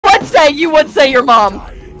You would say your mom.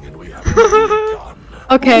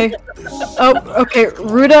 Okay. Oh, okay.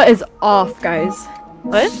 Ruda is off, guys.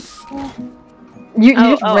 What? You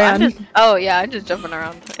just ran. I'm just jumping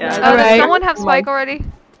around. Yeah. Alright. Does someone have Spike already?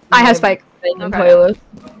 I have Spike. Playlist.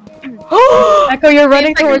 Echo, you're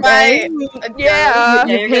running towards A. Yeah.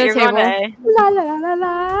 You hit a going table. A. La la la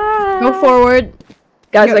la. Go forward.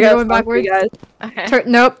 Guys, You're I got going backwards. guys. Okay.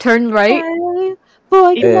 Nope, turn right.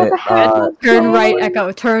 Turn right,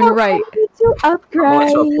 Echo. Turn right.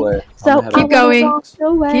 So keep going.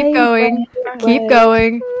 Keep going. Keep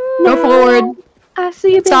going. Go forward. I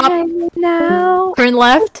see you Stop. now. Turn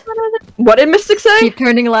left. What did Mystic say? Keep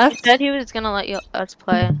turning He left. said he was gonna let us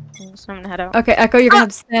play. So I'm gonna head out. Okay, Echo, you're gonna have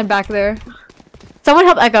to stand back there. Someone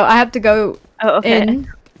help Echo. I have to go Oh, okay. in.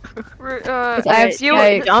 Uh, I have you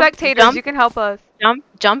Spike. spectators, Jump. you can help us.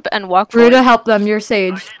 Jump, and walk forward. Ruda, help them. You're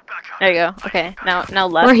Sage. There you go. Okay, now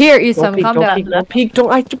left. We're here, Isam. Calm down. Don't peek,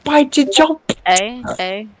 don't I bite you jump.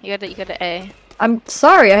 A. You gotta A. I'm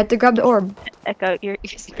sorry. I had to grab the orb. Echo, you're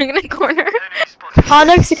sitting in a corner.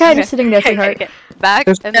 Onyx, you're kind of sitting there, sweetheart. Okay. Back.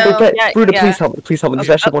 There's, And Ruda, please help me. Please help me. There's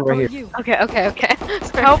actually one right here. Okay. Help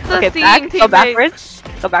the okay, seeing back. Go teammates. backwards.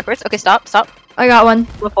 Go backwards. Okay, stop. I got one.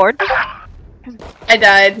 Go forward. I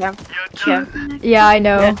died. Yeah. Yeah, I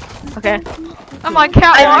know. Okay. I'm on I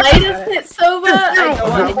catwalk. might have hit Sova. I don't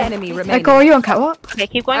want to. Enemy remaining. Echo, are you on catwalk? Okay,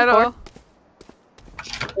 keep I going don't forward.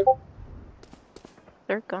 know.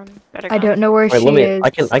 They're gone. I don't know where Wait, she let me. is.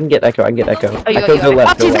 I can get Echo. I can get Echo. you Echo, got- go you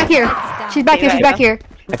left. Oh, Go she's back left. here. She's back here. She's back here.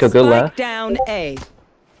 Echo, go left. Down A.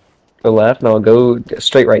 Go left. No, go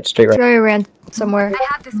straight right. Straight right. Joey ran somewhere.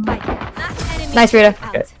 Nice, Rita.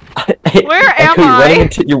 Where am Echo, I?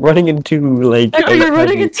 You're running into like. Echo, you're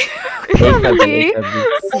running into.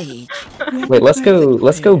 Wait, let's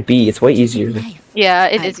go B. It's way easier. Yeah,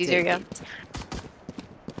 it is easier. Yeah.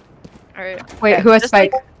 Alright. Wait, who has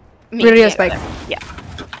Spike? Me. Rita has Spike. Yeah.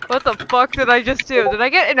 What the fuck did I just do? Did I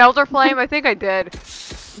get an Elder Flame? I think I did.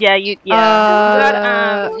 Yeah, you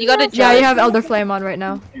got a judge. Yeah, you have Elder Flame on right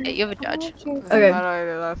now. Yeah, you have a judge. Okay.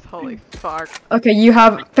 That's holy fuck. Okay, you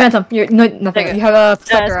have Phantom. You're nothing. Okay. You have a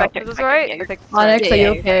Spectre out. Is this right? Yeah, you're- Onyx, are you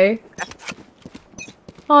okay?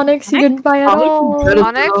 Onyx, you Onyx? didn't buy at all.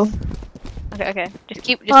 Onyx? Okay. Just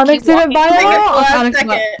keep Onyx keep didn't buy walking. at all. Last Onyx,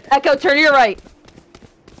 second. Echo, turn to your right.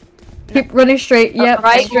 keep running straight. Yep,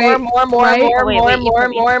 Right. straight. More. Right. More. wait, you More.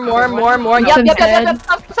 Some Yep. dead.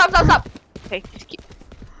 Stop. Okay, just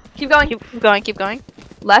Keep going. keep going.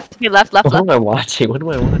 Left. Okay, left. What am I watching? What am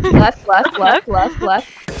I watching? Left.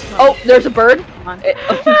 Oh, there's a bird.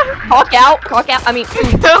 Hawk out. I mean,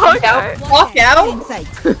 hawk out. Walk out. Inside.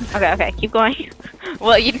 Okay, keep going.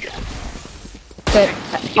 Well, you. Okay.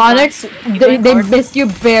 Keep Onyx, going they forward. missed you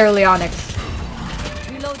barely, Onyx.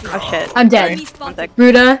 Oh shit. I'm dead. One sec.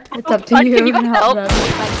 Ruda, it's up to Can you. you help? them.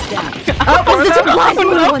 Oh, this is one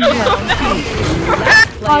down.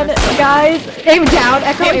 Guys, aim down.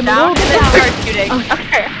 Echo, aim down. down. Start shooting.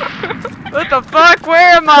 Okay. What the fuck?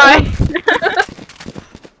 Where am I?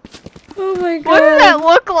 Oh my What does god. that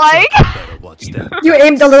look like? You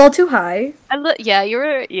aimed a little too high. Yeah, you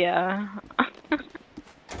were. Yeah.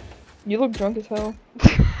 You look drunk as hell.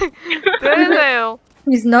 Good as hell.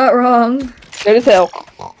 He's not wrong. Good as hell.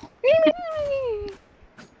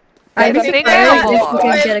 I think think I have if you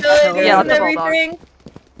can get a kill. Yeah, and let's have a bulldog. everything.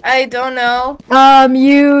 I don't know.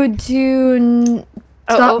 You do.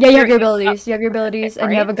 Stop. Yeah, you have your abilities. You have your abilities,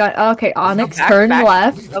 and you have a gun. Okay, Onyx, Back, turn back.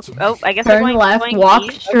 left. Oh, I guess I'm Turn going, left. going Walk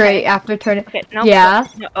east. straight Okay. after turning. Okay, no. Yeah.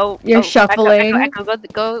 No, You're shuffling. Echo,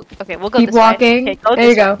 go. Okay, we'll go Keep this way. walking. Okay, go There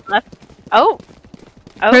you this go. way. Left. Oh.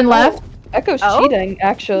 Turn left. Echo's Oh. cheating,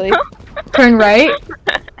 actually. Turn right.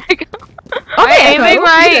 I'm aiming Echo,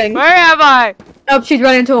 right. cheating. Where am I? Oh, she's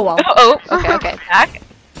running into a wall. Okay.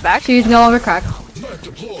 Back. She's no longer cracked.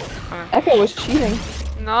 Echo was cheating.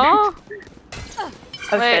 No.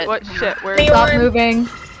 Oh, Wait, shit. what shit? Where? Stop moving.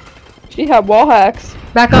 She had wall hacks.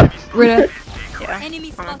 Back up. Rita. Yeah.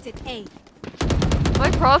 Enemy spotted A. My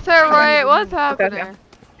crosshair right? What's happening?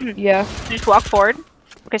 Yeah. Just walk forward.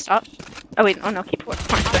 Okay, stop. Oh wait, oh no, keep forward.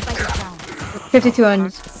 52 on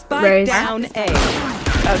Spike raise. down A.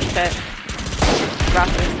 Oh shit.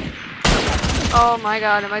 Rapid. Oh my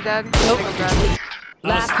god, am I dead? Nope. I'm dead.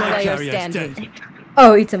 Last player standing.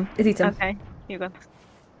 Oh, eats him. It eats him. Okay, you go.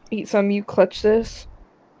 Eat some, you clutch this.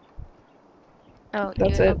 Oh,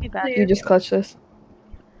 That's I'll it. be back. You just clutch this.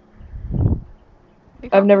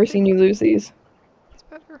 I've never seen you lose these. It's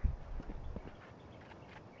better.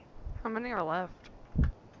 How many are left?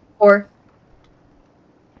 4.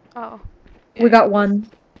 Oh. We got 1.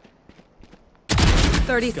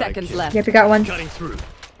 30 seconds left. Yep, we got 1.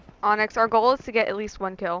 Onyx, our goal is to get at least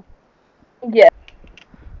 1 kill. Yeah.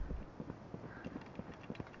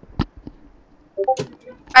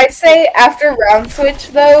 I'd say after round switch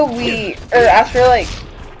though, after like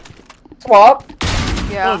swap,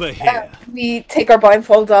 Yeah. Over here. we take our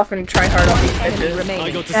blindfolds off and try hard on these Enemy bitches. I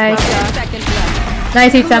remaining. got to Nice. spot. Seconds left.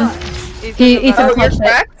 Nice, eats him. He eats him Oh, you're clutch it.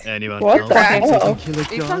 cracked? Anyone What else the think hell? some killer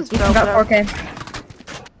Ethan's guards? Ethan got dope. 4K.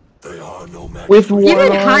 With one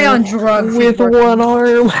Even arm. high on drugs. With he's working. one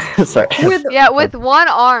arm. Sorry. Yeah, with one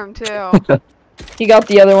arm too. He got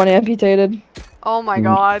the other one amputated. Oh my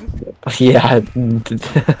god. Yeah.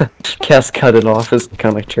 Cass cut it off. It's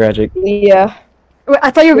kind of tragic. Yeah. Wait,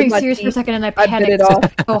 I thought you were With being my serious for a teeth, second and I I bit panicked it off.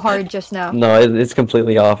 so hard just now. No, it's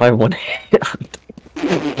completely off. I have one hand.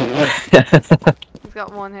 He's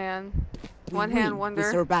got one hand. One hand wonder.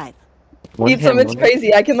 Survive. One It's hand, one-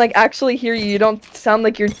 crazy. I can like actually hear you. You don't sound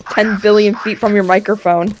like you're 10 billion feet from your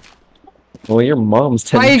microphone. Well, your mom's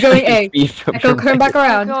 10 Why are you going A? feet from Echo, your turn back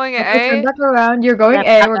around. Going Echo, turn A. back around. You're going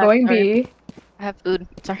Yeah, A, we're going sorry. B. I have food.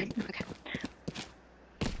 Sorry. Okay.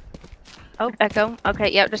 Oh, Echo. Okay,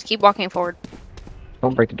 yeah, just keep walking forward.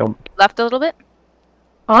 Don't break it. Don't. Left a little bit.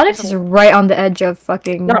 Onyx is right on the edge of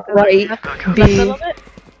fucking Not right. Left a B. little bit.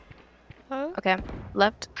 Huh? Okay,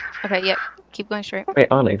 left. Okay, yep. Keep going straight. Wait,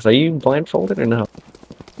 Onyx, are you blindfolded or no?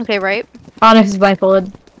 Okay, right. Onyx is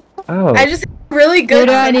blindfolded. Oh. I just really good.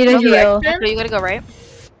 Ruda, I need a heal. So you gotta go right.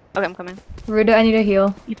 Okay, I'm coming. Ruda, I need a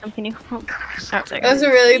heal. Ethan, can you? Oh, sorry. That was a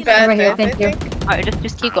really bad Over here, move, thank I you. think. Alright,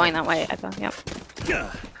 just keep going that way, Echo. Yep.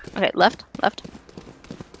 Okay, left.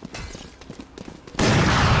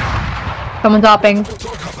 Someone's hopping.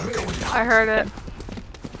 I heard it.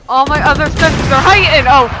 All my other senses are heightened.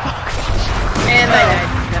 Oh, And I died.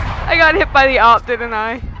 I got hit by the op, didn't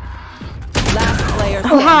I? Last player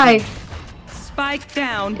Oh, hi! Spike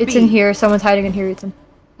down. It's B. in here. Someone's hiding in here, Ethan.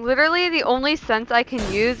 Literally, the only sense I can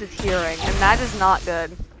use is hearing, and that is not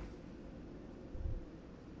good.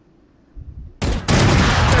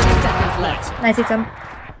 30 seconds left. Nice, Ethan.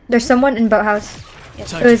 There's someone in boathouse.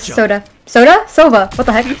 Time It was to jump. Soda. Soda? Sova. What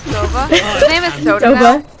the heck? Sova? His name is Soda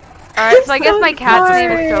now? Sova. Alright, so I guess So my cat's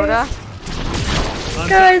name is sorry. Soda.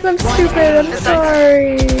 Guys, I'm stupid. I'm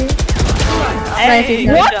sorry. Nice,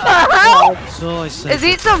 Ethan. What the hell? So I say. Is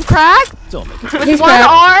he some crack? Don't make it. With He's one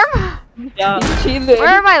cracked. arm? He's cheated. Where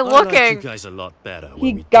am I I like looking? you guys a lot better when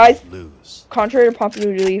He- we guys- don't lose. Contrary to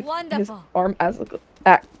popular belief, his Wonderful. arm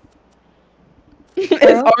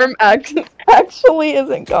his arm actually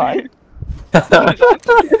isn't gone. I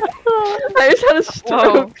just had a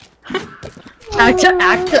stroke.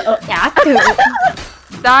 Act.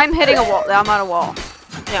 I'm hitting a wall. I'm on a wall.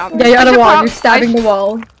 Yeah. Yeah, you're on a should wall. prob- You're stabbing the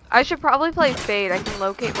wall. I should probably play Fade. I can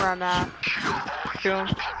locate where I'm at. True.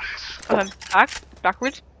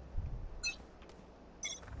 Backwards.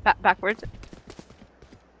 Backwards.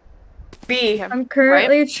 B. I'm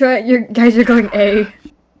currently trying. You guys are going A.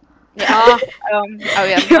 Yeah. Oh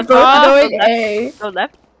yeah. You're both going A. Go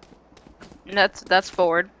left. That's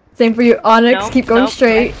forward. Same for you, Onyx. No, Keep going no,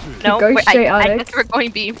 straight. No, Keep going wait, straight, I Onyx. guess we're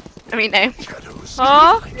going B. I mean A.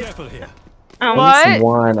 Huh? Careful here. What? That's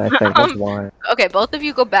one, I think. That's one. Okay, both of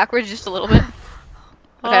you go backwards just a little bit.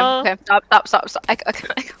 Okay, okay. Stop. Can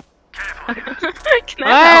I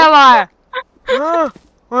Where am I?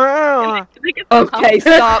 Where am I? Okay,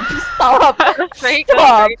 stop. Stop. Straight,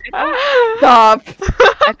 Stop. Stop. go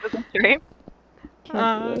straight. It's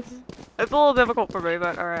a little difficult for me,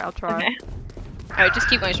 but alright, I'll try. Okay. Alright, just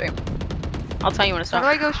keep going straight. I'll tell you when to How stop. do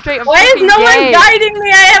I go straight? I'm Why is fucking no one gay. guiding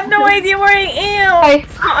me? I have no idea where I am.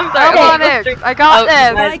 I'm I sorry. got Okay, it. I got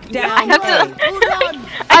this. Spike down. I have to.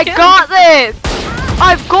 I got this.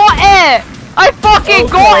 I've got it. I fucking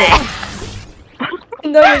got it.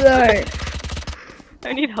 No, you don't.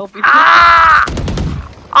 I need help. Ah!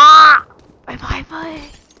 Ah! My foot.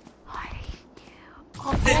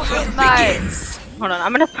 Oh, mate. Hold on,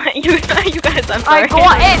 I'm gonna find you. You guys, I'm I sorry.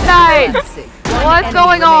 got it, mate. What's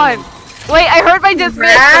going on? Wait, I heard my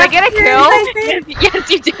dismiss. Did I get a kill? Yes,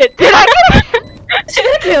 you did. Did I get She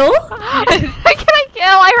got a kill? Did I get a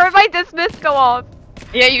kill? I heard my dismiss go off.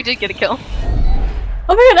 Yeah, you did get a kill.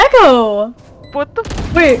 Oh my god, Echo! What the?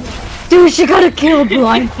 Wait, dude, she got a kill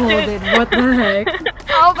blindfolded. What the heck?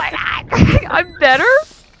 Oh my god. I'm better.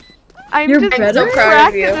 I'm You're just better? so I'm proud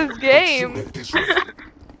of cracked you. at this game.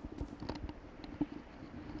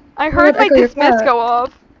 I Oh, heard my Echo, you're dismiss fat. go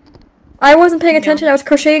off. I wasn't paying attention. I was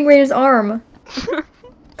crocheting Raina's arm.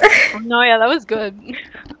 No, yeah, that was good.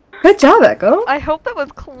 Good job, Echo. I hope that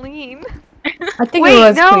was clean. I think Wait, it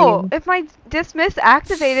was no. clean. If my dismiss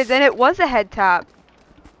activated, then it was a head tap.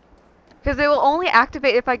 Because it will only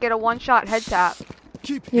activate if I get a one-shot head tap.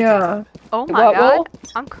 Keep hitting Yeah. them. Oh my What god. will?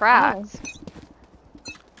 I'm cracked.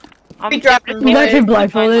 We dropped it. He's actually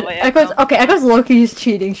blindfolded. By the way, Echo's okay. Echo's low-key is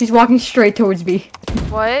cheating. She's walking straight towards B.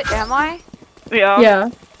 What? Am I? Yeah. Yeah.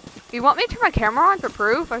 You want me to turn my camera on for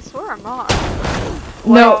proof? I swear I'm not.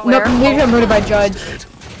 No, Where? maybe I'm rooted by Judge.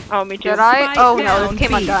 Oh, me too. Did I? Oh no, this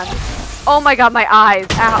came undone. Oh my god, my eyes.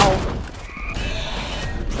 Ow.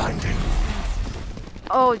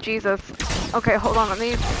 Oh Jesus. Okay, hold on. Let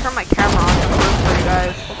me turn my camera on for you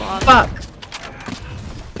guys. Hold on. Fuck.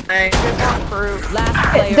 You guys want proof?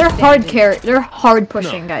 Last player They're hard standing. They're hard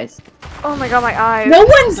pushing, guys. Oh my god, my eyes. No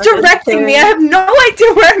one's directing me. I have no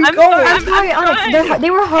idea where I'm going. I'm sorry, Alex.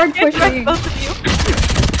 They were hard pushing. Both of you.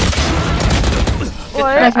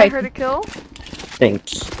 What? That's I right. heard a kill?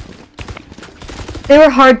 Thanks. They were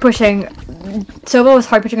hard pushing. Sova was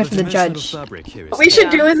hard pushing us for the Judge. What we should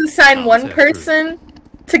do is assign one person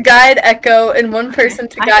to guide Echo and one person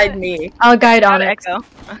to guide me. I'll guide Onyx. Echo.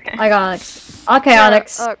 Okay. I got Onyx. Okay, Yeah,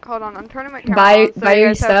 Onyx. Look, hold on. I'm turning my camera Buy- on so buy you your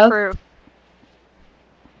guys have stuff. proof.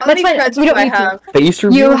 How That's many fine, creds we don't do I need to. have? But you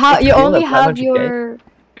threw You me have. with You the only tail of have 500K. your.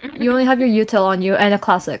 You only have your util on you and a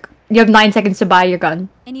classic. You have 9 seconds to buy your gun.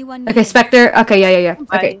 Okay, Spectre. Okay, yeah.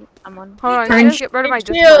 Okay, I'm on. Hold on, Turn just get rid of my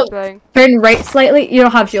shield. Discord thing. turn right slightly. You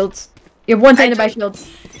don't have shields. You have 1 second to buy do. shields.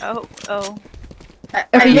 Oh.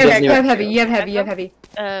 Okay, you doesn't have even- heavy. You have heavy. You have heavy.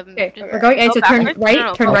 Okay, Just we're going A. go So turn backwards? right. No,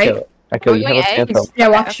 no, Turn go right. Echo, Echo, you have a Going A? phantom. Yeah,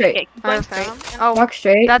 walk Okay, straight. okay, keep I going understand. straight. Oh, Walk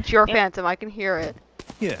straight. that's your Yep. phantom. I can hear it.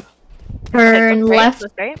 Yeah. Turn Go straight, left. go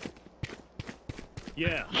straight.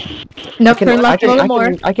 Yeah. Nope. Turn left a little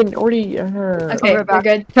more. I can already. Okay, we're we're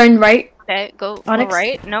good. Turn right. Okay, go Onyx,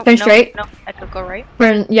 right. No, turn no, straight. No, I could go right.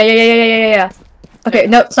 Turn. Yeah. Okay,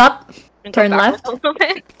 no, stop. And go Turn backwards left. A little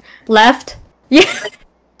bit. Left. Yeah.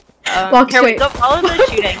 Walk Here we straight. go. Follow the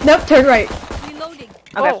shooting. Nope. Turn right.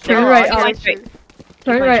 Okay. Turn no, right, keep going Onyx. straight.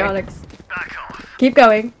 Turn going right, straight. Onyx. Keep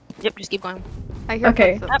going. Yep, just keep going. I hear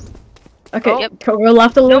Okay. footsteps. Okay. Oh. Yep. Go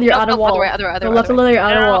left a little. Nope, You're nope, out of nope, wall. other way, other way, Go left a little. You're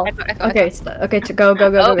out of wall. Echo, Okay. Okay. Go. Oh,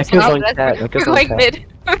 Stop. going that's- cat, we're Echo's going going mid.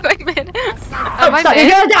 We're going mid. Am I Stop. mid?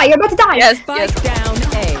 You're gonna die. You're about to die. Yes, Spike yes. down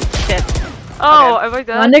A. Shit. Oh, am I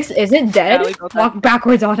done? Onyx isn't dead. Yeah, we both Walk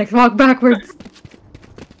backwards, Onyx. Walk backwards.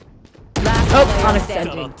 Last Oh, player Onyx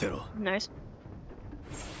standing. Nice.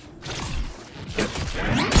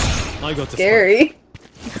 I got the Scary.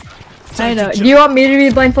 I know. Do you want me to be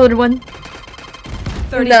blindfolded one?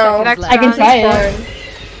 30 No. seconds Next left. I can round. try it.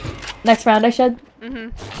 Next round, I should.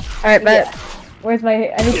 Mhm. All right, but where's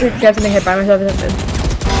my? I need to get something here by myself or something.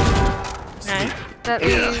 Nice. That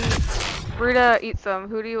means Rita eat some.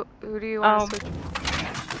 Who do you want to switch?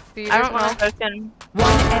 Do you I guys don't know want if I can.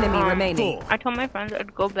 One enemy remaining. I told my friends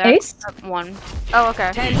I'd go back Ace? at 1. Oh,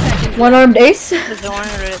 okay. 10 seconds. One-armed ace. Because I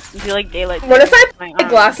wanted to do like daylight. What if I put my my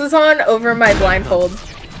glasses on over my blindfold?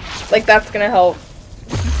 Like that's gonna help.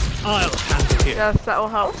 I'll handle it. Yes, that will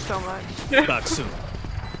help so much. Back soon.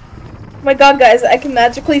 Oh my god, guys, I can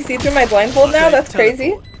magically see through my blindfold now? That's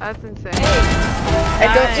crazy. That's insane.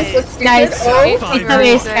 I don't just look stupid. Nice. Oh, Five Some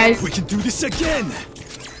ace, minutes. guys. We can do this again.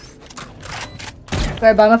 Do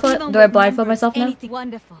I blindfold? Do I blindfold myself now?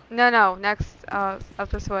 Wonderful. No. Next,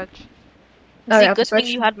 after switch. Oh, See, yeah, good thing switch.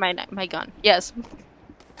 you had my gun. Yes.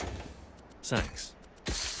 Thanks.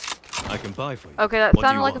 I can buy for you. Okay, that What do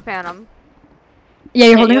sounded you like a want? phantom. Yeah,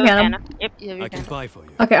 you're Yeah, holding you a have phantom. Yep, you have your I can phantom. buy for you.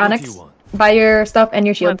 Okay, What Onyx. do you want? Buy your stuff and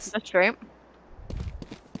your shields. That's straight.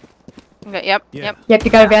 Okay, yep, Yeah. yep. Yep,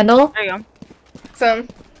 you got a vandal. There you go. some.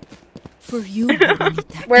 For you.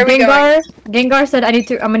 Where are we going? Gengar said I'm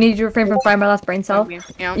gonna need you to refrain from firing my last brain cell.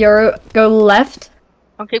 Yeah. You're go left.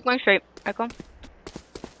 I'll keep going straight. Echo.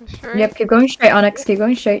 Sure. Yep, keep going straight, Onyx. Keep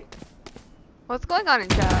going straight. What's going on in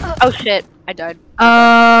chat? Oh shit, I died.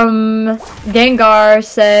 Gengar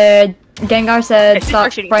said Hey, stop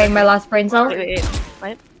start shooting. spraying my last brain cell. Wait.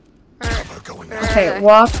 What? Okay,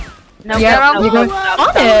 walk. No, Yeah, no, you're no, going.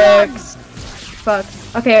 no. Onyx! Fuck.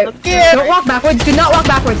 Okay, don't walk backwards. Do not walk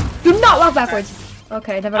backwards. Do not walk backwards.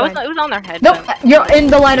 Okay, never It mind. was on their head. Nope, but- you're in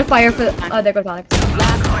the line of fire for. Oh, there goes Onyx.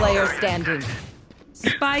 Last player standing.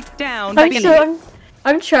 Spike down.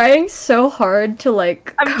 I'm trying so hard to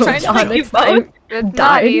like I'm trying coach to make you Onyx. both. It's not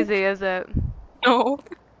died. easy, is it? No.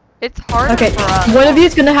 It's harder Okay, for us. one of you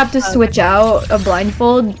is gonna have to switch out a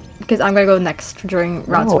blindfold because I'm gonna go next during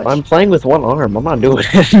round No, switch. I'm playing with one arm. I'm not doing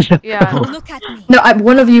it. Yeah. Look at me. No,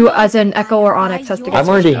 one of you, as in Echo or Onyx, has to get I'm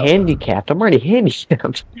already switched out. handicapped. I'm already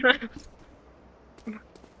handicapped.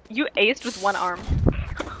 You aced with one arm.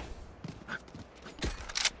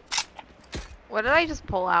 What did I just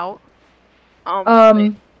pull out? Your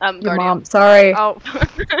Guardian. mom. Sorry, Oh.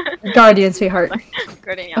 Guardian, sweetheart.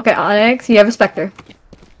 Guardian, yeah. Okay, Onyx, you have a Spectre.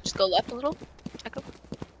 Just go left a little. Echo.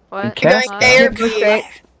 What? Okay. Going A or Go B? straight.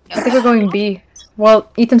 I think we're going B.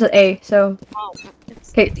 Well, Ethan's at A, so. Oh,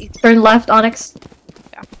 Okay, turn left, Onyx.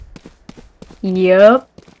 Yeah. Yep.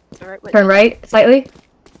 it's alright. Wait, Turn right, slightly.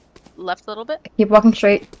 left a little bit. Keep walking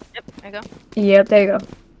straight. Yep, there you go. Yep, there you go.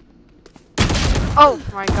 Oh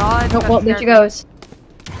my god. Oh, that well, there she scared me. goes.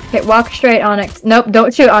 Okay, walk straight, Onyx. Nope,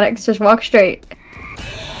 don't shoot, Onyx. Just walk straight.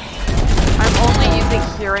 I'm only using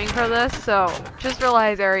hearing for this, so just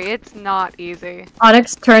realize, Ari, it's not easy.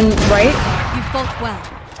 Onyx, turn right. You fought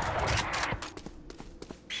well.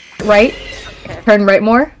 Right. Turn right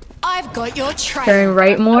more. I've got your trail. Turn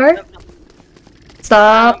right more.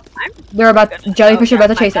 Stop. They're about jellyfish are about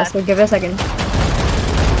to chase us, so give it a second.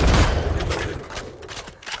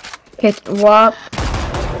 Okay, walk.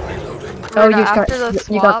 Oh, Ruda, you got after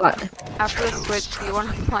the you got swap, that. after the switch, do you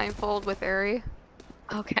want to blindfold with Ari?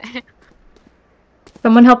 Okay.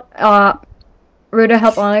 Someone help. Ruda,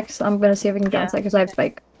 help Onyx. I'm gonna see if I can get outside because I have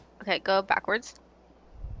spike. Okay, go backwards.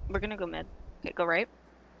 We're gonna go mid. Okay, go right.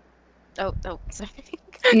 Oh, sorry.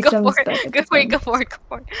 Eat Go some for it. spike, Go, it's wait, fine. go forward, go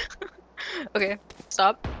forward. Okay,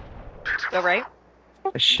 stop. Go right.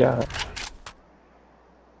 A shot.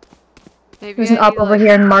 Maybe There's an I up need, over like,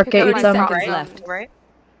 here in pick market. up Eat my some. seconds Right. left. Go right.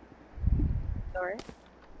 Go right.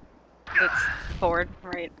 It's forward,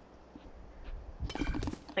 right.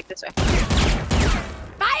 Like this way.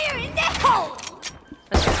 Fire in the hole!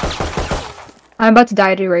 This way. I'm about to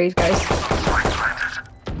die to raise, guys.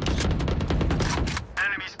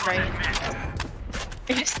 Right.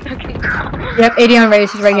 You're just smoking. Yep, 80 on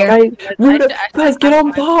raise is right here. Guys, Ruda, guys, get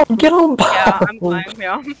on bomb! Get on bomb! Yeah, I'm fine,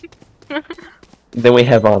 yeah. Then we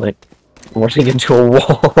have Onyx running into a wall.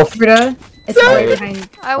 Ruda, it's right behind.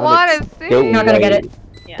 I Onyx, want to see. go You're not gonna get it.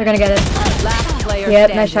 Yeah. They're gonna get it. Last player Yep,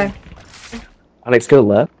 nice try. standing. Onyx, go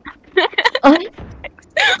left. Oh,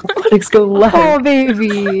 Onyx, go left. oh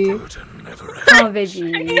baby. Oh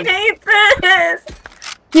baby. I hate this.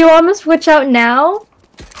 Do you want me to switch out now?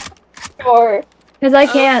 Or Because I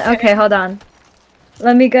can't. Okay, hold on.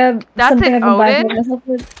 Let me grab That's something an I can Odin? blindfold myself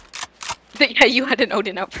with. Yeah, you had an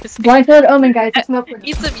Odin out for a second. Blindfold Omen, guys. It's no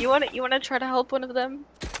Ethan, you wanna try to help one of them?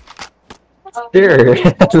 Sure.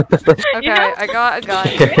 Okay, Yeah. I got a gun.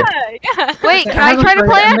 Yeah. Wait, Okay, can I have a try to bird.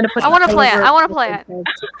 play I'm it? gonna put I want to the play it. bird- I want to play it.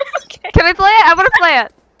 Okay. Can I play it? I want to play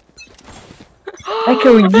it.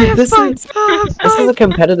 Echo, this is a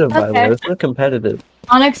competitive, by the way. Okay. This is a competitive.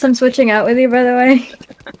 Onyx, I'm switching out with you, by the way.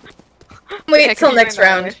 wait Okay, till keep next going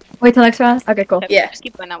that round. way. Wait till next round? Okay, cool. Okay, Yeah. Just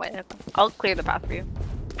keep going that way. I'll clear the path for you.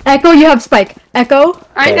 Echo, you have spike. Echo?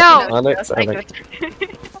 I Okay, know. Onyx, That's Onyx.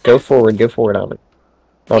 like- Go forward, Onyx.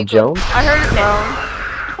 Now Keep going. jump. I heard it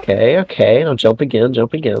groan. Okay. Now jump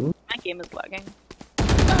again. My game is lagging.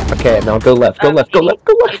 Okay, now go left. Go left.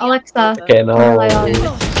 Alexa. Okay, now Rely on-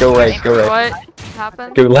 go right. What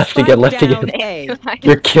happened? Go left again. Spike down A.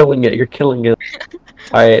 You're killing it.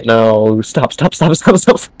 Alright, now stop.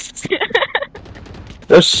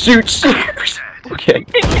 No, shoot. Okay.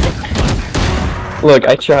 Look,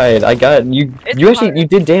 I tried. I got you. It's You actually hard. you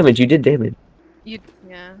did damage. Yeah.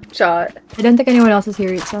 Shot. I don't think anyone else is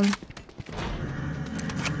here. Eat some.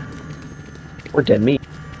 We're dead meat.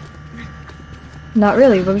 Not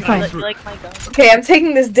really, but we're fine. You like my gun? Okay, I'm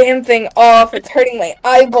taking this damn thing off. It's hurting my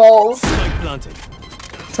eyeballs. Spike planted.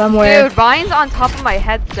 Somewhere. Dude, Vine's on top of my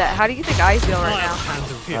headset. How do you think I feel right I'll now?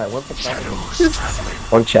 handle here. Alright, what's the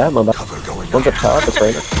problem? One chat, my bad. One's up top, it's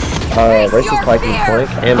right now. Race is spiking flank,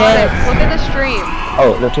 and Onyx, look at the stream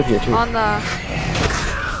oh, no, two here. on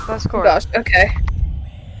the Discord. Gosh, okay.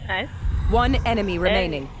 Nice. One enemy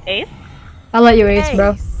remaining. Ace? I'll let you ace,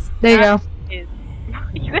 bro. There you go.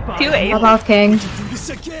 You got 2 Hop aces. off, King. Do this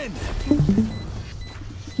again.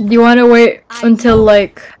 Do you want to wait until,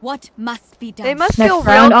 like... What must be done? They must Next feel real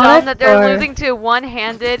round, dumb Onyx, that they're or- losing to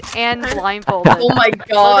one-handed and blindfolded. Oh my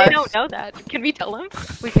Well, they god. don't know that. Can we tell them?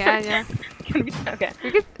 We can, yeah. Can we? Okay.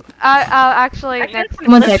 We could. Actually, next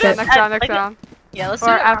Someone let's take do it. next round, next round. Yeah, let's Or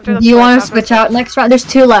do it. after the Do you want to after switch the out next round? There's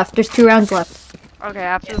 2 left. There's 2 rounds left. Okay,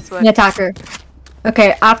 after the switch. The attacker.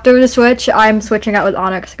 Okay, after the switch, I'm switching out with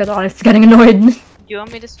Onyx because Onyx is getting annoyed. Do you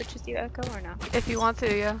want me to switch with you, Echo, or no? If you want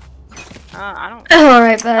to, yeah. I don't.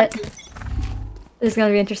 Alright, but... This is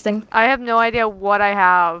gonna be interesting. I have no idea what I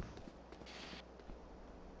have.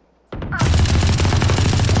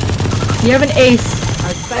 You have an ace.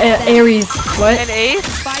 Ares. What? An ace?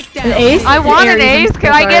 Spike down. An ace? I want an Ares, ace. I'm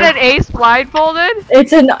Can I get sorry. an ace blindfolded?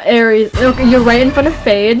 It's an Ares. Okay, you're right in front of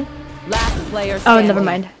Fade. Last player Oh, standing. never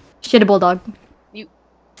mind. Shit, a bulldog. Okay,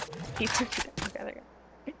 there you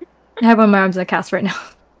go. I have one of my arms in a cast right now.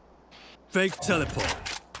 Fake teleport.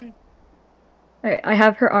 Alright, I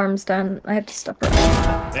have her arms done. I have to stop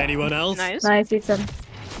her. Anyone else? Nice. Nice, eat some.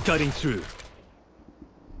 Cutting through.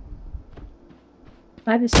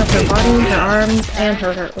 I have to stop her body, her arms, and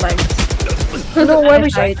her legs. I don't know where we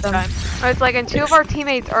should eat them. It's like, and 2 of our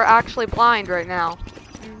teammates are actually blind right now.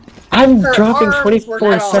 I'm Her dropping arms were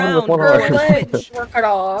 24/7 with one Her arm. legs were cut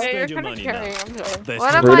off. Yeah, you're Spend your kind of money carrying. now. I'm sorry. There's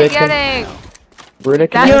What am no- I Ruda can- getting? Ruda,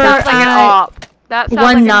 That can You're sounds like an at op. That sounds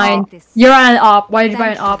like an 1-9. op. You're on an op. Why did you buy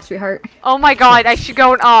an op, sweetheart? Oh my god, I should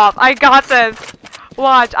go an op. I got this.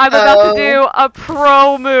 Watch, I'm about to do a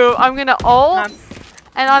pro move. I'm gonna ult,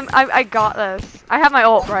 and I got this. I have my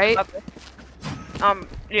ult, right?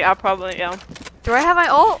 Yeah, probably, yeah. Do I have my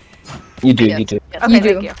ult? You do, Yes. you do. Yes. Okay, You do.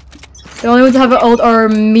 thank you. The only ones that have an ult are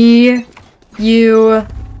me, you.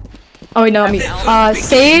 Oh wait, no, me.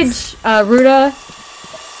 Sage, Ruda,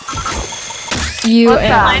 you, What's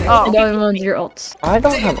that? and Oh. the other ones are your ults. I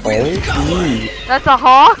don't have ult. Ooh. That's a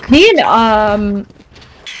hawk? Me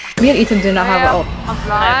and Ethan do not have an ult. I'm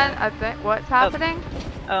blind. I think. What's happening?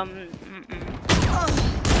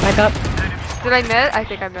 Back up. Did I miss? I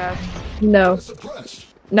think I missed. No.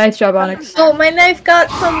 Nice job, Onyx. Oh, my knife got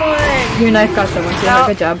someone. Your knife got someone, so No.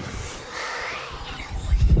 good job.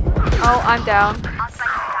 Oh, I'm down.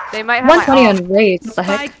 They might have my 120 ult. on raids. What the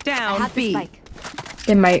heck? Spike down B.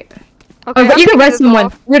 They might. Okay, Oh, but you can I'm res someone.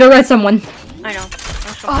 off. Ruda, res someone. I know.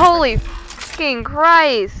 Holy fucking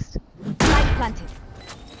Christ!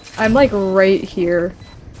 I'm like right here.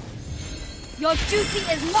 Your duty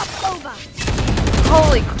is not over.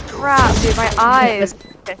 Holy crap, dude, my eyes.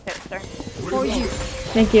 Okay, sorry. For you.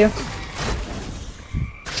 Thank you.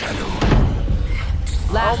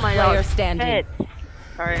 Last Oh my player God. standing. Hit.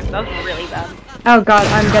 Sorry, that was really bad. Oh god,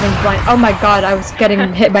 I'm getting blind. Oh my god, I was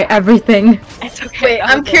getting hit by everything. It's okay. Wait, that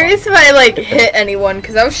I'm was a curious if I like hit anyone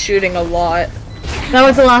because I was shooting a lot. That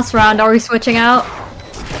was the last round. Are we switching out?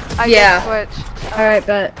 I Yeah. can switch. Alright,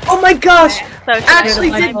 but Oh my gosh! lot. So should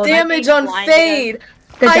Actually I- did blindfold? damage on Blind Fade.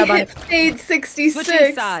 good I job, hit Onyx. Fade Switching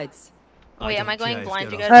 66. sides. Wait, am I don't care going if blind,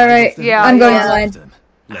 they you don't guys? Alright, Yeah, I'm going yeah. blind. Them.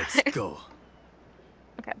 Let's go.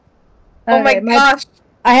 Oh my Alright, gosh!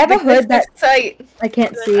 I have a The hood that sight. I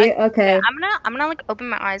can't see. Okay. I'm gonna like open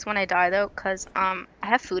my eyes when I die though, cause I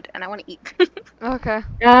have food and I want to eat. Okay.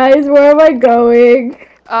 Guys, where am I going?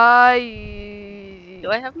 Do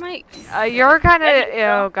I have my? You're kind of.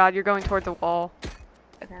 Oh god, you're going towards the wall.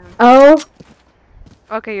 Okay. Oh,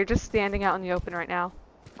 Okay, you're just standing out in the open right now.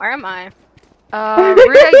 Where am I?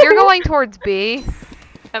 Rita, you're going towards B.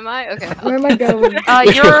 Am I? Okay. where am I going?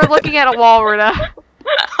 You're looking at a wall, Rita.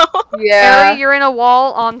 Yeah. Harry, you're in a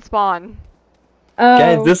wall on spawn. Oh.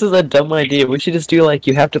 Guys, this is a dumb idea. We should just do like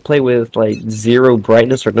you have to play with like 0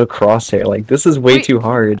 brightness or no crosshair. Like this is way Wait. too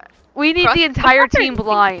hard. We need the entire team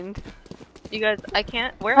blind. You guys, I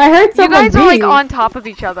can't. Where? I heard You someone guys are like B. on top of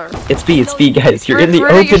each other. It's B, guys. You're in the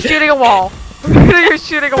Rita, you're open. shooting a wall. Rita, you're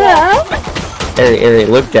shooting a wall. Ari,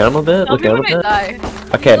 look down a bit. Tell Look me down a when I bit.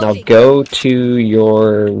 die. Okay, now go to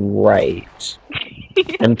your right.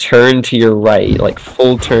 And turn to your right, like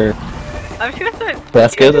full turn. I'm just gonna start.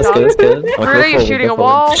 That's good, that's good, that's good. Oh, go Rita, you're forward, shooting go a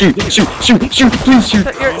wall. forward. Shoot, please shoot.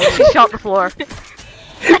 She shot the floor.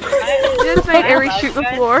 You just made Ari shoot the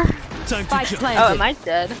floor. Time to Spike jump. Oh, planted. am I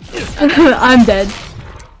dead? I'm dead.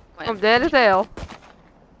 I'm dead as hell.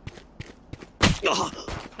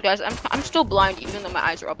 Guys, I'm still blind even though my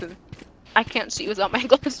eyes are open. I can't see without my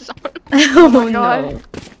glasses on. Oh my no. God.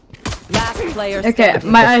 Last player Okay,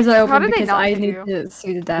 standing. my eyes are How open did they because not I see need you? to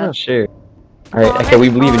see the Oh, death. sure. Alright, okay, we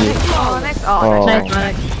believe in you. Onyx. Oh, Oh. nice.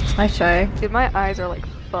 Nice, Onyx. Nice try. Dude, my eyes are like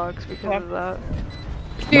bugs because of that.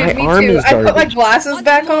 Dude, My me arm too. is I put my garbage. glasses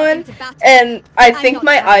back on, and I think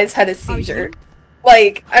my eyes had a seizure.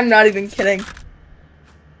 Like, I'm not even kidding.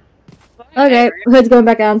 Okay, hood's going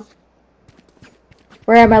back on.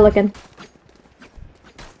 Where am I looking?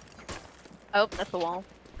 Oh, that's the wall.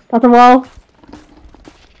 At the wall.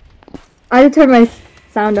 I had to turn my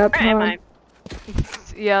sound up. Where am Hold I? on.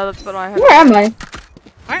 Yeah, that's what I had. Where am I?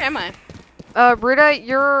 Where am I? Rita,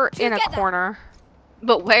 you're in a Together. corner.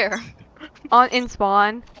 But where? In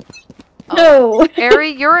spawn. No. Ari,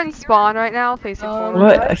 you're in spawn right now, facing forward.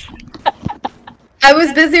 What? I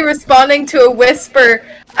was busy responding to a whisper.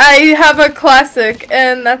 I have a classic,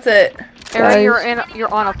 and that's it. Ari, Guys.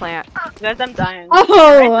 you're on a plant. Guys, I'm dying.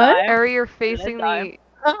 Oh, what? Ari, you're facing die?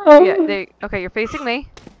 the. Oh. Yeah, okay, you're facing me.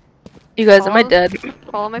 You guys, am I dead?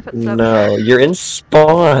 Follow my footsteps. No, you're in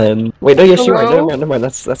spawn. Wait, no, yes, you are. Hello? Never mind.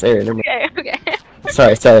 That's Ari. Never mind. Okay, okay.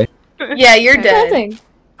 Sorry. Yeah, you're Okay. dead. Nothing.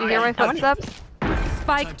 You hear my footsteps?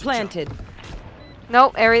 Spike planted.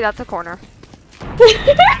 Nope, Ari, that's a corner.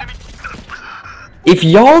 If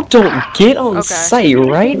y'all don't get on Okay. site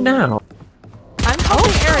right now. I'm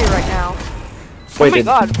helping Ari right now. Wait, my did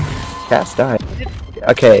God. Cass die?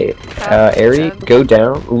 Okay, Cass is Ari, dead. go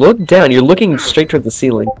down. Look down. You're looking straight toward the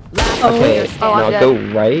ceiling. Last Okay, player Oh, I'm now dead.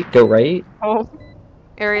 go right. Go right. Oh.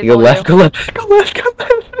 Ari's You go below left. Go left. Go left. Go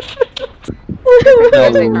left. No,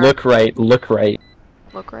 Facing her. look right. Look right.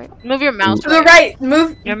 Look right. Move your mouse To the right.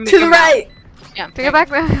 Move Yeah, move to the your right. Yeah. Take it back,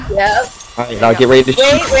 man. Yep. Alright, now get ready to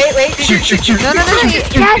shoot. Wait. Shoot. No.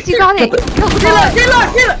 Yes, you got it. Kill the bullet.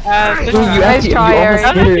 Good Ooh, you Nice try, almost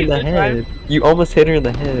Aaron. hit her in the head. You almost hit her in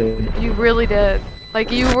the head. You really did.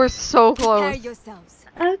 Like you were so Prepare close. yourselves.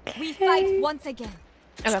 Okay. We fight once again.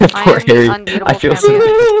 Poor I am Harry. the unbeatable I feel champion.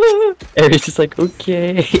 so. Harry's just like,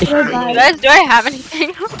 okay. Guys, do I have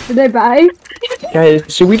anything? Did I buy? Guys,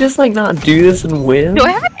 should we just like not do this and win? Do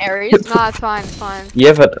I have an Aries? No, it's fine. It's fine. You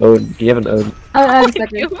have an ode. You have an ode. I have a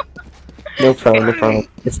second. No problem.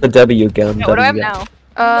 It's the W gun. Yeah, what do I have W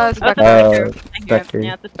now? Spectre. Spectre.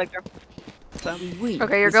 Yeah, the Spectre.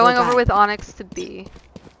 Okay, you're going over with Onyx to B.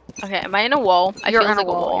 Okay, am I in a wall? I You're feel on like a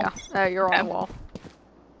wall. Yeah. You're on a wall.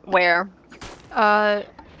 Where? On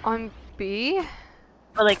B.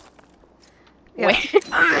 Or like, Yeah. wait.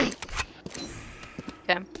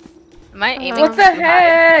 Okay. Am I aiming? What the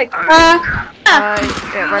heck?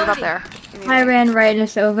 Yeah, right about there. I ran right into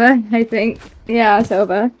Sova, I think. Yeah,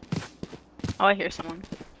 Sova. Oh, I hear someone.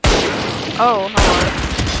 Oh, hello.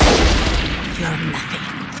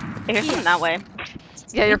 I hear someone that way.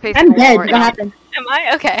 Yeah, you're facing I'm the wall dead. right What now. happened? Am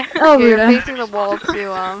I? Okay. Oh, Yeah, you're Ruda. facing the wall to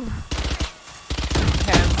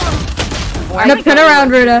Nope, turn around,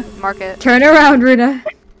 Ruda. mark it. Turn around, Ruda.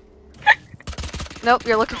 Nope,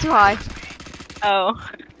 you're looking too high. Oh.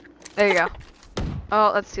 There you go.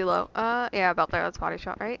 Oh, that's too low. Yeah, about there. That's body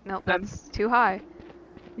shot, right? Nope, that's too high.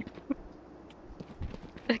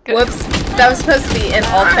 Whoops. That was supposed to be in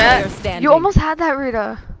all chat. You almost had that,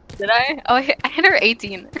 Rita. Did I? Oh, I hit her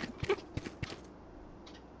 18.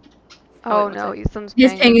 Oh wait, no, someone's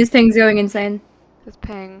His ping's going insane. His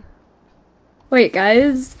ping. Wait,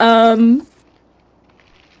 guys. LOL.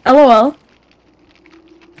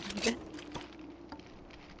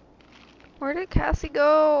 Where did Cassie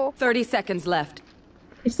go? 30 seconds left.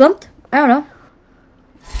 You slumped? I don't know.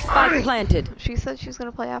 Spike planted. She said she was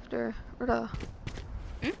gonna play after. Rita.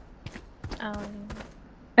 I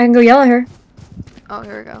can go yell at her. Oh,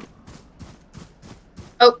 here we go.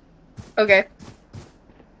 Okay.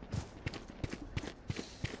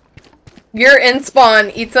 You're in spawn.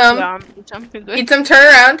 Eat some. Eat some.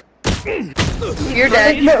 Turn around. You're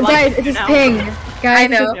dead. No, guys, it's his ping. Guys, I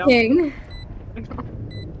know. it's his ping.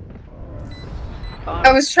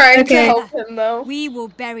 I was trying to Okay. help him though. We will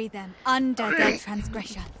bury them under their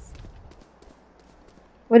transgressions.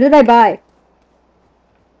 What did I buy?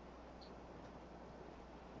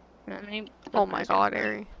 Oh my god,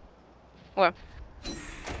 Ari. What?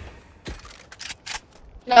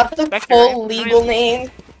 Not the Spectre, full right? legal name.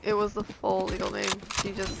 It was the full legal name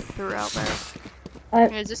she just threw out there.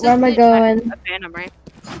 Is this Where am I a going? Phantom, right?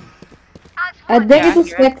 I think Yeah, it's a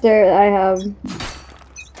you're right. Spectre I have.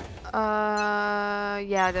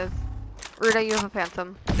 Yeah, it is. Rita, you have a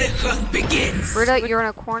phantom. The hunt begins. Rita, you're in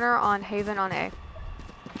a corner on Haven on A.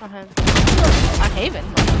 On Haven.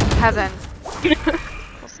 Heaven.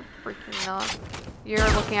 Also freaking not. You're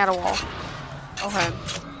looking at a wall. Okay.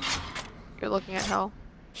 You're looking at hell.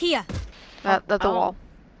 Here. That's a Oh. wall.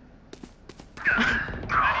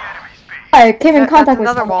 I came in contact That's with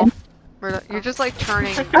another wall. someone. Rita, you're just like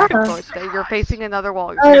turning back and forth. You're facing another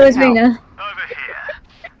wall. You're Oh, it was facing hell. Rena.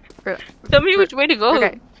 Rita, Tell me which way to go.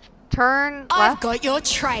 Okay. Turn left. got your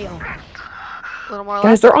trail. A little more Guys,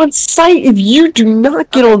 left. they're on site. If you do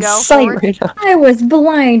not get Okay, on go site forward. right now. I was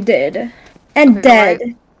blinded. And Okay, go dead.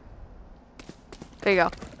 right. There you go.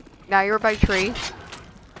 Now you're by tree.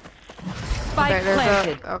 Spike Okay, there's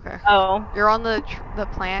planted. a. Okay. Oh. You're on the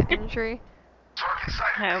plant in tree.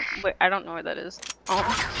 Wait, I don't know where that is.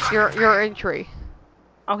 Oh. You're in tree.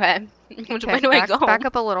 Okay. Which Okay, way do I go? back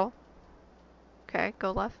up a little. Okay,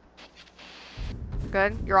 go left.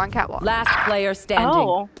 Good. You're on catwalk. Last player standing.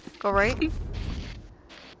 Oh. Go right.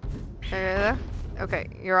 There. Okay,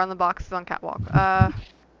 you're on the boxes on catwalk.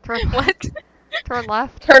 Turn What? turn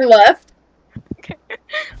left. Turn left.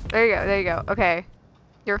 There you go. There you go. Okay.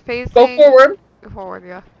 You're facing. Go forward. Go forward.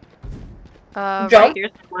 Yeah. Jump. Right.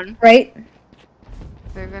 Here's one. Right?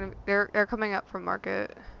 They're coming up from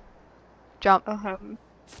market. Jump. Um,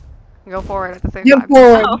 Go forward at the same Jump time.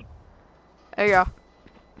 forward. oh. There you go.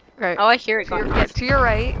 Okay. Oh, I hear it To your, going. yeah, to your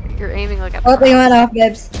right, you're aiming like at the Oh, they ground. went off,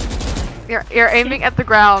 Bibs. You're aiming at the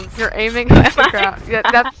ground. You're aiming at the ground. Yeah,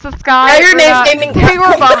 that's the sky. Now your name's Ruda. aiming They at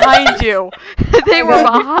were the behind you. They were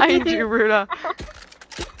behind you, Ruda.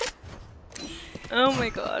 Oh my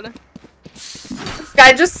god. This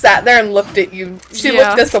guy just sat there and looked at you. She Yeah.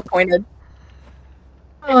 looked disappointed.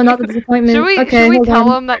 Oh, not the disappointment. Should we okay, hold tell on.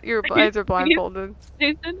 them that your eyes are blindfolded?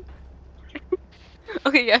 Jason?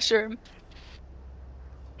 Okay, yeah, sure.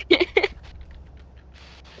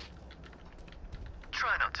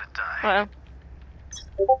 Try not to die. Well,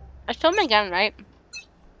 I still make gun, right?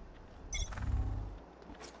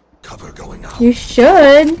 Cover going out. You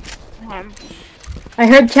should. I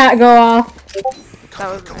heard chat go off.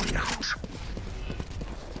 That was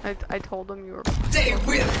me. I told them you were. They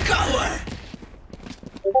will cover.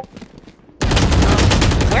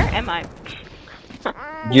 Where am I?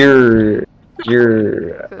 You're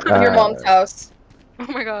Your mom's house. Oh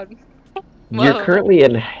my god. You're Whoa. currently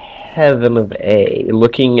in Heaven of A,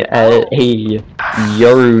 looking at a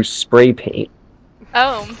Yoru spray paint.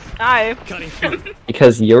 Oh, hi. Cutting through.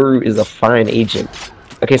 Because Yoru is a fine agent.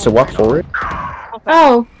 Okay, so walk forward.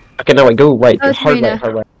 Oh, Okay, no, wait, go right. Oh, it's Hard Rena. right,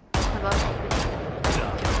 hard right.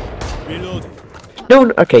 Reloading. No,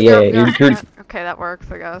 no, okay, yeah, you're Okay, that works,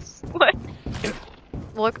 I guess. What?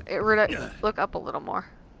 Look up a little more.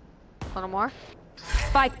 A little more.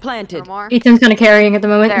 Spike A planted. little more. Ethan's kind of carrying at the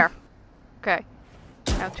moment. There. Okay.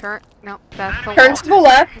 Now turn. No, that's the Turn wall. to the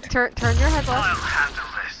left. Turn your head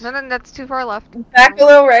left. No, that's too far left. Back a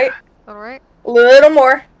little right. A little right. Little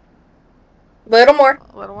more. Little more.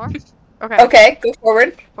 A little more. Okay. Okay, go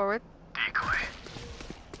forward. Forward.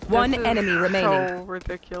 One This is enemy remaining. So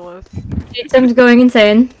ridiculous. Ethan's going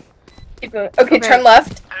insane. Keep going. Okay, Okay. turn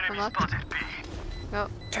left. Turn left. No.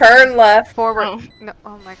 Turn left. Forward. Oh. No.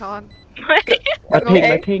 Oh my god.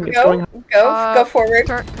 my ping, it's going. Go forward.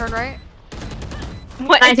 Turn right.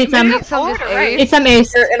 What? Nice, Ethan. Maybe Some forward just or right? ace. It's some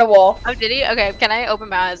ace. You're in a wall. Oh, did he? Okay, can I open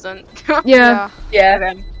my eyes then? Yeah. Yeah.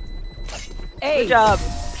 Okay. Hey. Good job.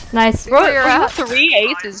 Nice. Bro, you're We have at. 3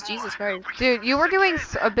 aces, Jesus Christ. Dude, you were doing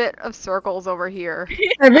a bit of circles over here.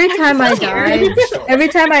 Every time I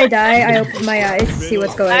die, I open my eyes to see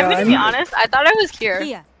what's going I'm gonna be on. honest, I thought I was here.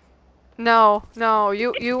 Here. No,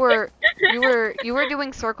 you were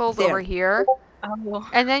doing circles There. over here, Oh.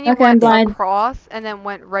 and then you Okay, I'm went blind. across, and then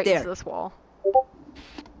went right There. into this wall.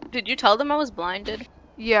 Did you tell them I was blinded?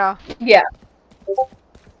 Yeah. Yeah.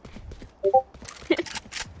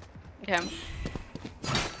 Okay.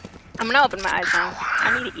 I'm gonna open my eyes now.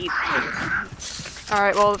 I need to eat. All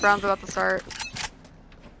right. Well, the round's about to start.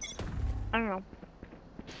 I don't know.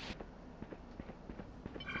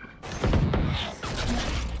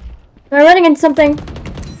 They're running into something.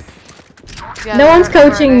 Yeah, No one's they're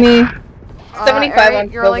coaching running. me. 75 Ari,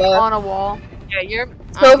 on you're like Silva. on a wall. Yeah, you're.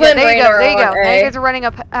 Silva Yeah, and there you Rain go. are There you go. on Now you A. guys are running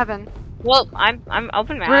up heaven. Well, I'm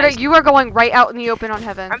open my Ruda, eyes. you are going right out in the open on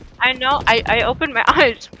heaven. I know. I opened my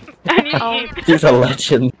eyes. I need to Oh. eat. He's a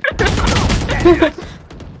legend.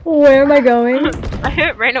 Where am I going? I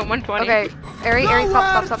hit Rain at 120. Okay, Ari,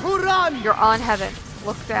 stop. You're on heaven.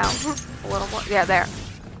 Look down. A little more. Yeah, there.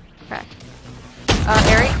 Okay.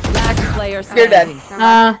 Ari. Last player You're dead.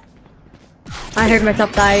 standing. I heard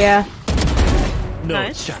myself die, yeah. No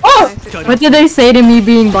Nice. chance. Oh! Cutting What did they say to me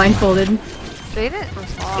being blindfolded? They didn't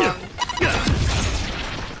respond.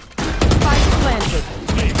 Spike planted.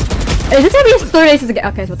 Is this gonna be his third ace of the game?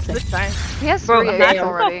 Okay, that's what to Good say. time. He has Bro, 3 aces that's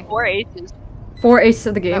already. 4 aces. 4 aces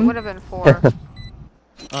of the That game. would have been 4.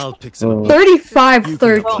 I'll pick some.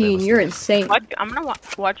 35-13, you're insane. I'm gonna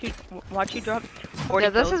watch you drop 40 Yeah,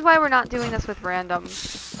 this kills. is why we're not doing this with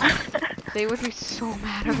randoms. They would be so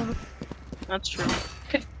mad at us. That's true.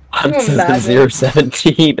 I'm you imagine?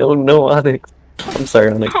 017. Oh no, Onyx. I'm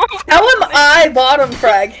sorry, Onyx. How am I bottom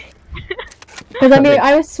frag? Because I mean,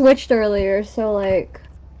 I was switched earlier, so like.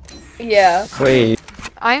 Yeah. Wait.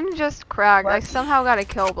 I'm just cracked. I somehow got a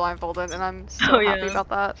kill blindfolded, and I'm so happy about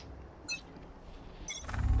that.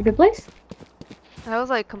 A good place? That was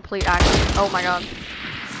like complete action. Oh my god.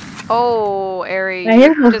 Oh, Ari. I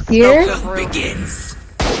hear you from here. smoked the roof.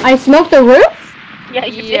 I smoked the roof? Yeah,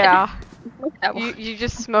 you Yeah. did. You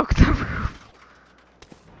just smoked the roof.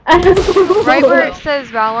 Right where it says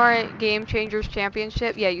Valorant Game Changers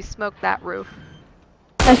Championship, yeah, you smoked that roof.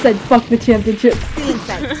 I said fuck the championship.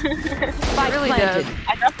 It really did.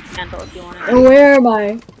 I dropped the candle if you want it. Where am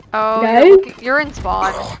I? Oh, Guys? you're in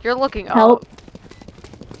spawn. You're looking up. Help.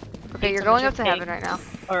 Okay, you're going up to heaven right now.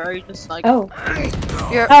 Or are you just like... Oh.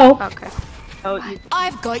 You're Oh. okay. Oh, you...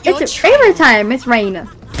 I've got your It's favorite time, it's rain. Every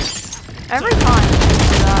time you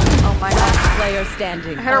do that. Oh my god. player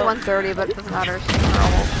standing. I hit her 130, but it doesn't matter. She's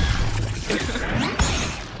normal.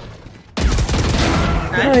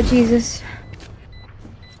 Oh Jesus.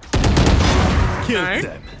 Kill Nice.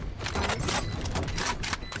 them.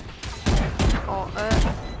 Oh,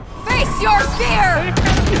 Face your fear.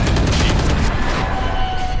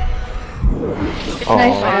 Nice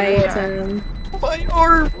Oh. fight. My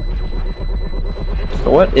arm. So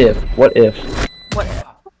what if?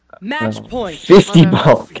 Match point. 50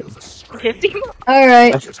 ball. 50?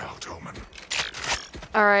 Alright.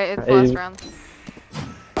 alright, it's last round.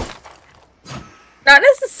 Not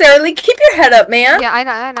necessarily. Keep your head up, man. Yeah,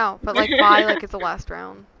 I know. But like, bye, like it's the last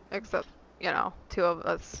round. Except, you know, 2 of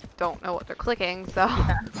us don't know what they're clicking, so.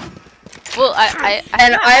 Well,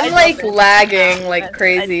 I'm like lagging like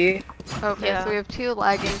crazy. Okay, Yeah. so we have 2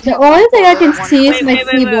 lagging. The 2 only thing I blindfolded, can one see is blindfolded.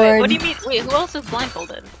 my keyboard. What do you mean? Wait, who else is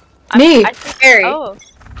blindfolded? Me. I think, Harry. oh.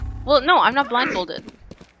 Well, no, I'm not blindfolded.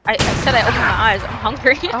 I said I opened my eyes. I'm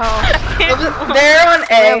hungry. Oh. They're on We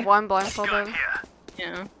have A. 1 blindfolded.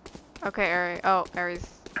 Yeah. Okay, Aerie. Oh, Aerie's.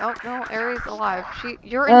 Oh no, Aerie's alive.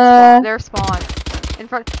 You're in spawn. They're spawned. In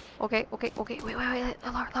front. Okay. Wait.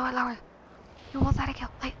 Lower. You almost had a kill.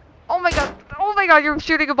 Wait. Oh my god, you're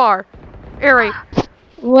shooting a bar. Aerie.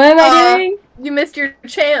 What am I doing? You missed your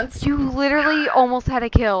chance. You literally almost had a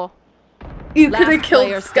kill. You could have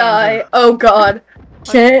killed Sky. Oh god.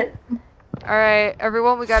 Shit. Alright,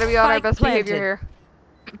 everyone, we gotta be on our Spike best planted. behavior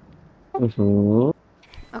here. Mhm.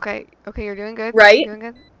 Okay, you're doing good. Right? You're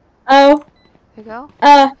doing good. Oh. There you go.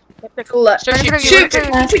 Shoot.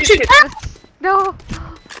 No!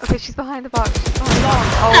 Okay, she's behind the box. She's behind the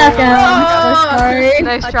box. I'm so sorry.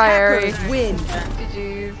 Nice try, Aerie. Attackers win.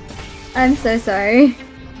 GG's. I'm so sorry.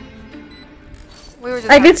 We were just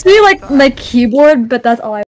I having could see fun, like so. my keyboard, but that's all I